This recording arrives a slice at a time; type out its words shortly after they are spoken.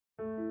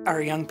Our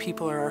young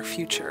people are our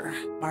future.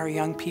 Our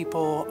young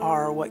people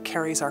are what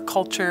carries our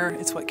culture,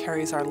 it's what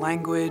carries our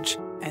language,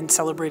 and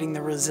celebrating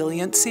the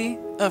resiliency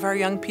of our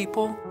young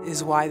people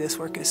is why this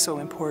work is so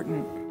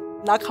important.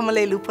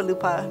 Nakamale Lupa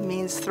Lupa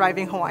means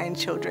thriving Hawaiian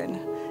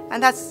children.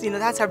 And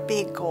that's our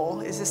big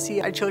goal, is to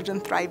see our children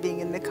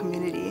thriving in the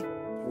community.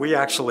 We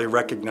actually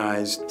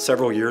recognized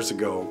several years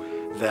ago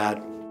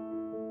that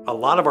a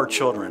lot of our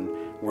children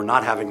were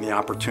not having the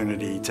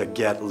opportunity to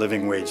get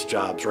living wage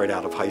jobs right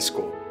out of high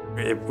school.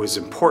 It was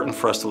important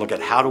for us to look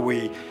at how do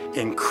we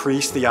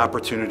increase the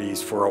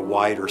opportunities for a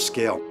wider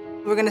scale.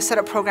 We're going to set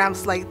up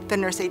programs like the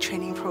Nurse Aide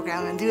training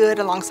program and do it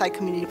alongside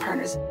community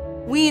partners.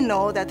 We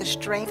know that the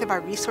strength of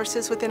our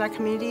resources within our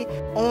community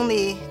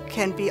only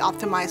can be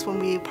optimized when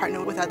we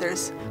partner with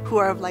others who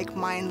are of like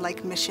mind,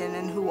 like mission,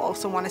 and who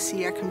also want to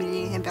see our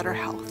community in better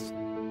health.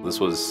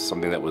 This was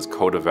something that was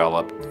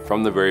co-developed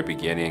from the very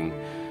beginning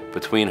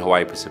between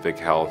Hawaii Pacific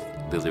Health,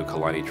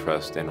 Liliuokalani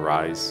Trust, and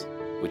RISE,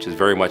 which is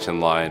very much in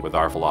line with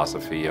our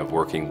philosophy of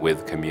working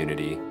with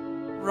community.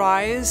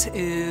 RISE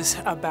is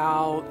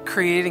about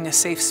creating a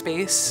safe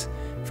space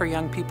for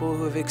young people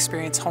who have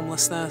experienced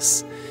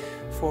homelessness,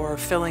 for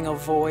filling a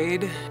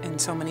void in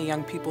so many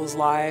young people's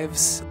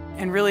lives.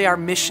 And really our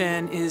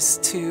mission is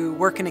to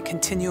work in a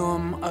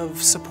continuum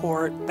of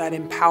support that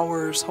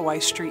empowers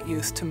Hawaii street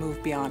youth to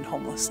move beyond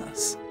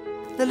homelessness.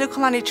 The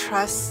Liliuokalani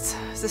Trust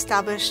is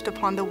established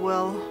upon the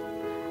will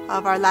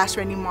of our last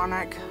reigning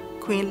monarch,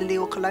 Queen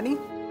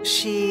Liliuokalani.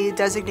 She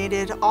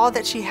designated all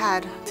that she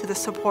had to the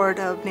support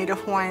of Native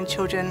Hawaiian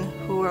children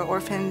who were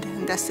orphaned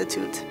and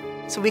destitute.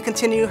 So we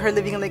continue her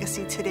living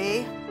legacy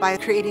today by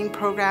creating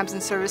programs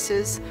and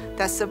services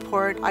that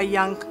support our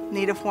young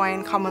Native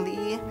Hawaiian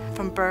kamali'i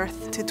from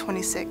birth to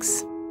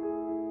 26.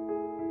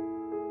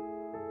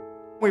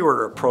 We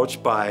were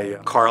approached by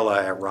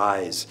Carla at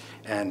RISE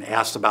and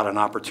asked about an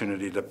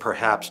opportunity to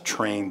perhaps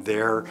train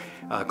their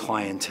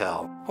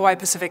clientele. Hawaii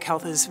Pacific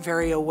Health is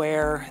very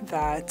aware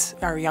that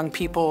our young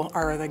people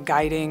are the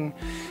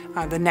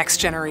next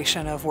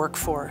generation of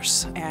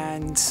workforce.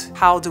 And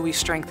how do we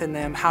strengthen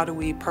them? How do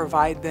we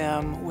provide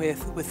them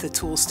with the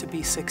tools to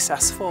be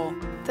successful?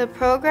 The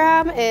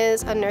program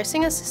is a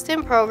nursing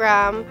assistant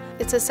program.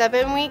 It's a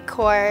 7-week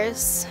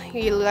course.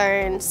 You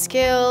learn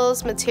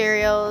skills,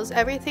 materials,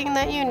 everything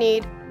that you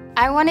need.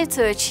 I wanted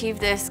to achieve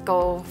this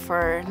goal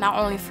for not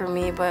only for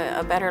me, but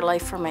a better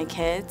life for my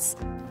kids.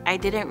 I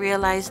didn't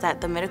realize that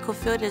the medical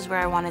field is where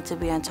I wanted to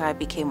be until I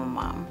became a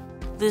mom.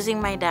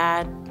 Losing my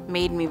dad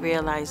made me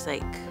realize,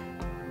 like,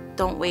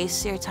 don't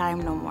waste your time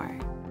no more.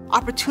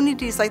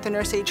 Opportunities like the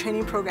Nurse Aide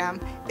training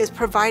program is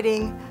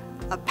providing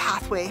a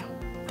pathway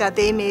that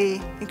they may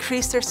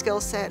increase their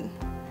skill set,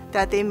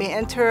 that they may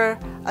enter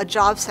a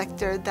job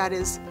sector that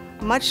is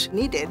much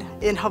needed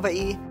in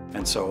Hawaii.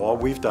 And so all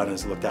we've done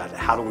is looked at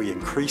how do we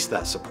increase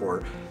that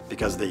support,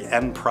 because the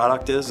end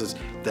product is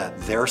that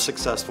they're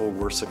successful,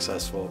 we're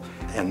successful,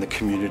 and the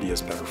community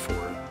is better for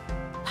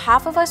it.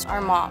 Half of us are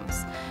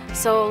moms,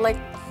 so like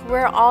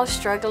we're all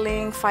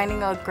struggling,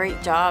 finding a great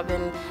job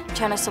and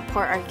trying to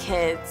support our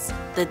kids.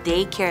 The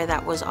daycare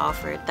that was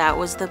offered, that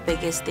was the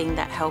biggest thing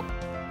that helped.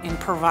 In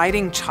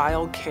providing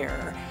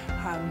childcare,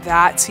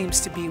 that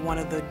seems to be one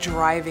of the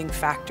driving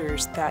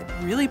factors that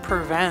really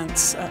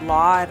prevents a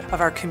lot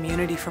of our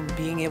community from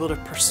being able to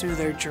pursue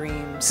their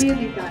dreams. You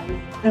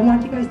guys, I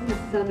want you guys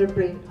to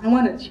celebrate. I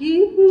want to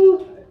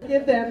chihu.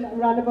 Give them a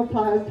round of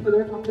applause for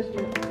their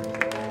accomplishment.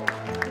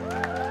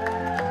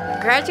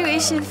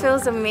 Graduation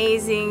feels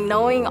amazing,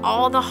 knowing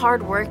all the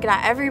hard work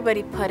that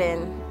everybody put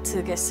in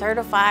to get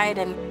certified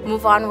and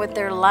move on with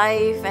their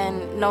life,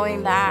 and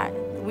knowing that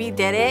we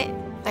did it.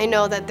 I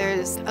know that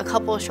there's a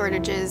couple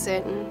shortages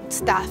in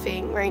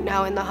staffing right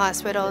now in the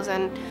hospitals,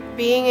 and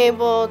being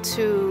able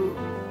to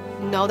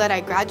know that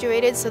I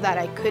graduated so that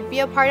I could be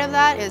a part of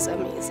that is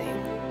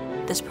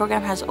amazing. This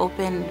program has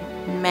opened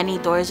many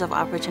doors of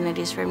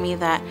opportunities for me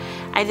that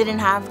I didn't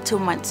have 2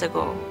 months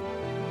ago.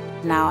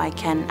 Now I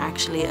can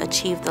actually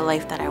achieve the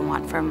life that I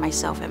want for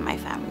myself and my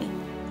family.